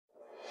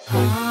Ain't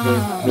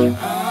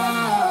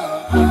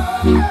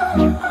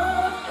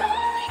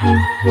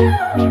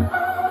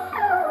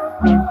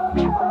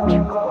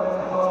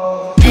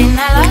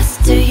I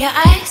lost to your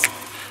eyes,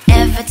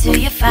 ever to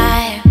your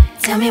fire?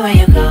 Tell me where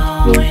you're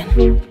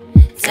going,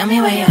 tell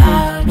me where you're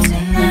out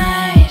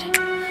tonight.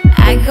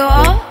 I go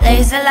all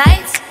laser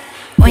lights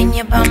when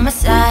you're by my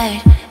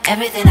side.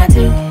 Everything I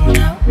do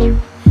now,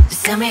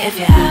 just tell me if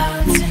you're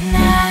out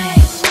tonight.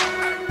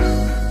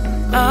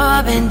 Oh,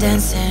 I've been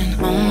dancing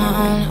on my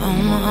own,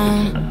 on my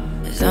own.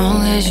 As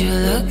long as you're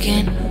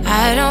looking,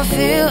 I don't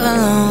feel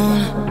alone.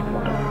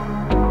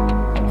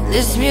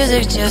 This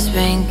music just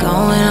been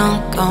going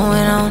on,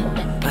 going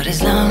on. But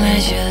as long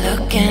as you're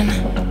looking,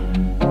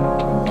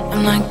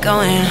 I'm not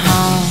going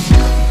home.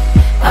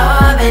 Oh,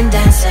 I've been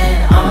dancing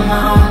on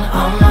my own,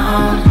 on my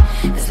own.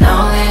 As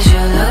long as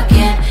you're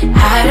looking,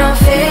 I don't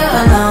feel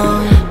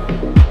alone.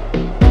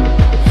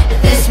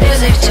 This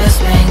music just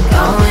been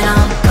going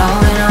on,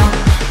 going on.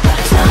 But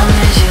as long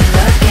as you're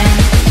looking,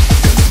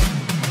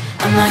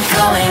 I'm not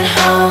going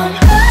home.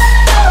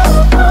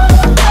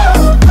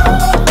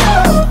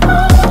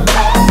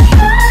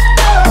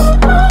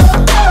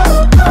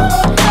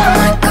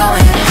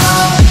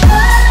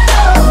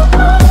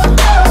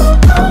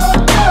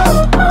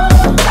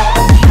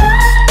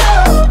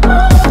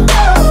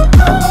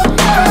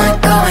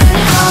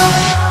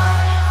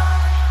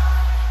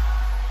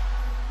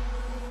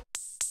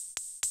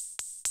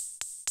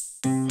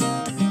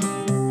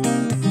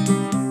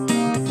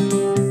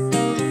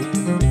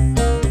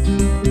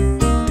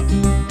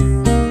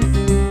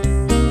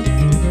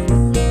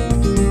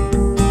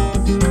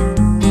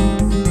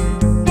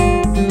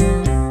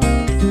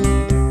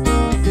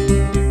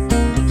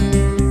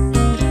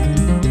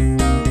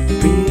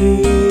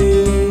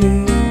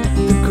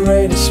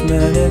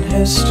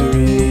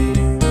 History,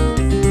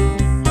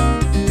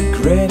 the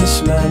greatest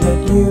man that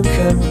you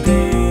can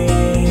be,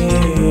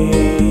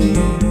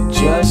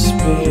 just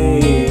be.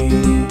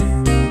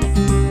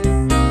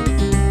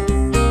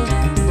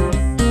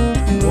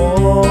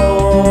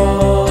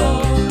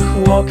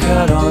 Walk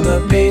out on the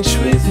beach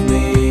with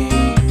me,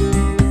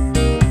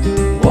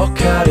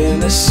 walk out in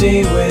the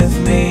sea with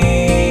me,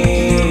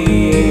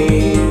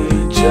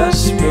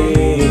 just be.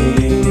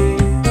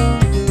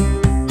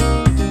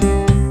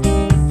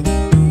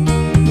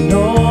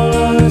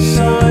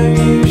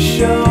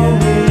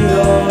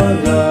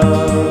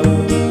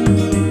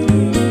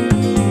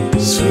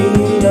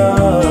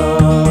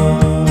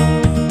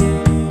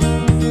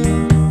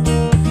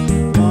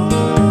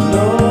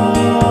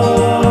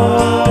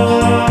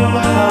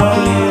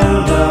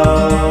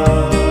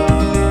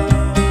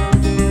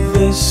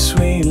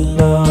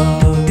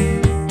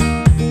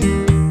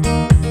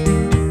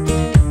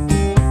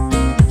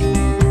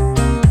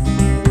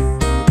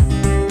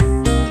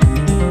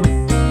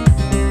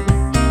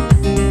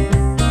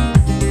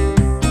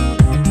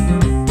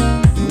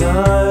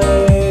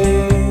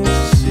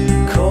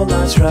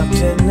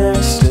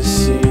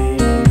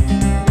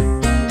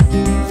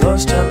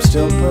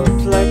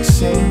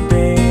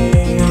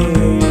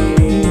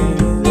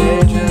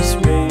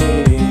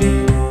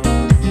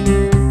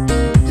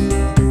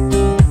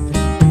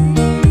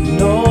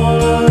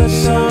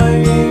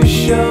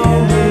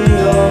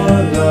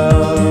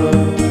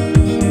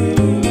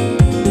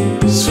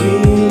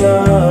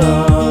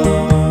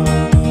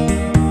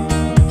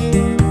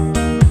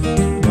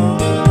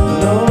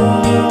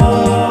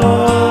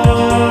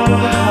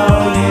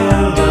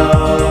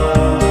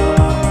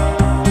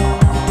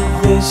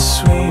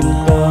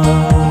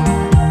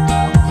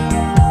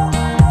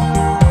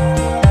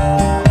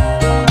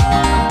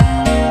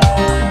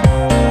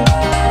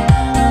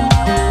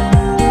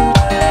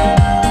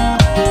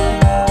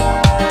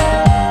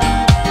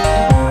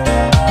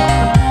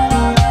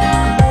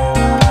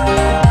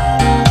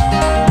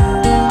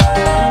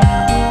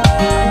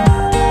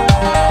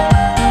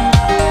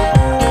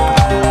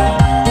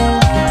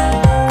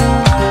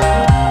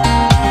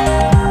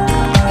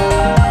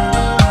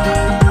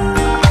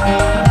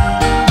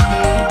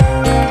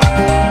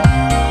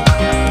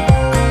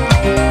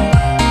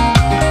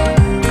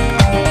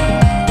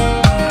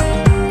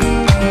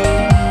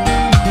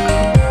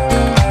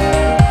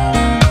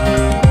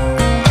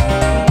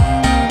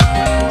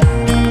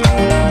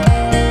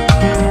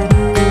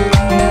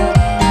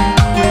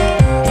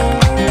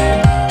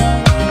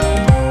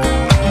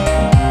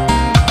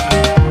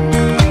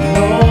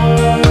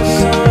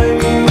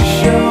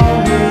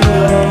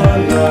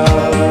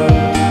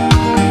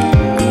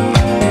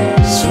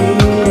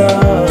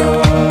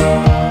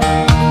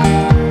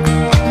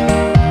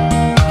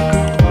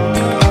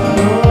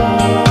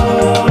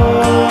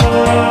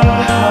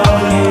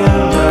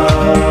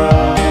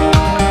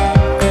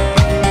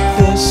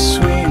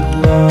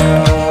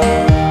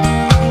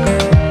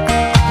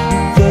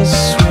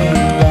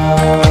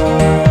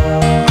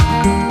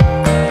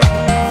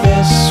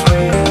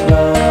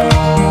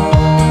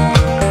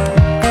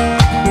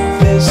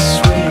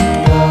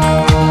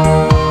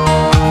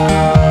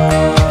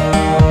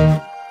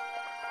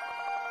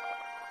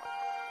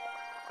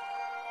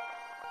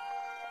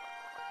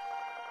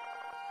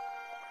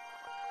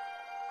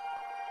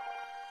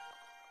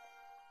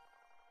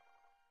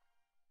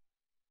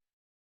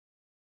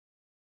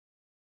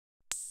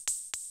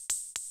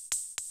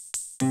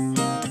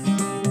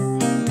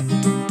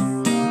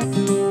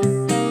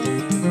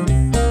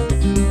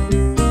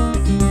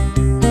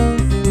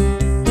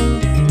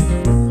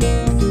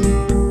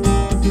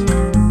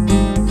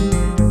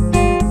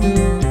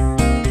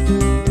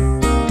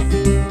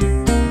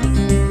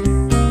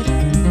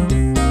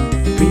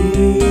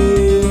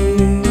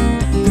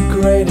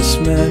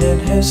 man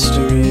in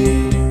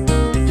history,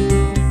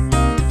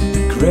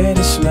 the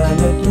greatest man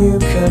that you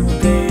can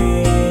be.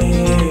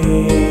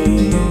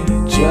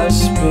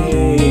 Just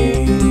be.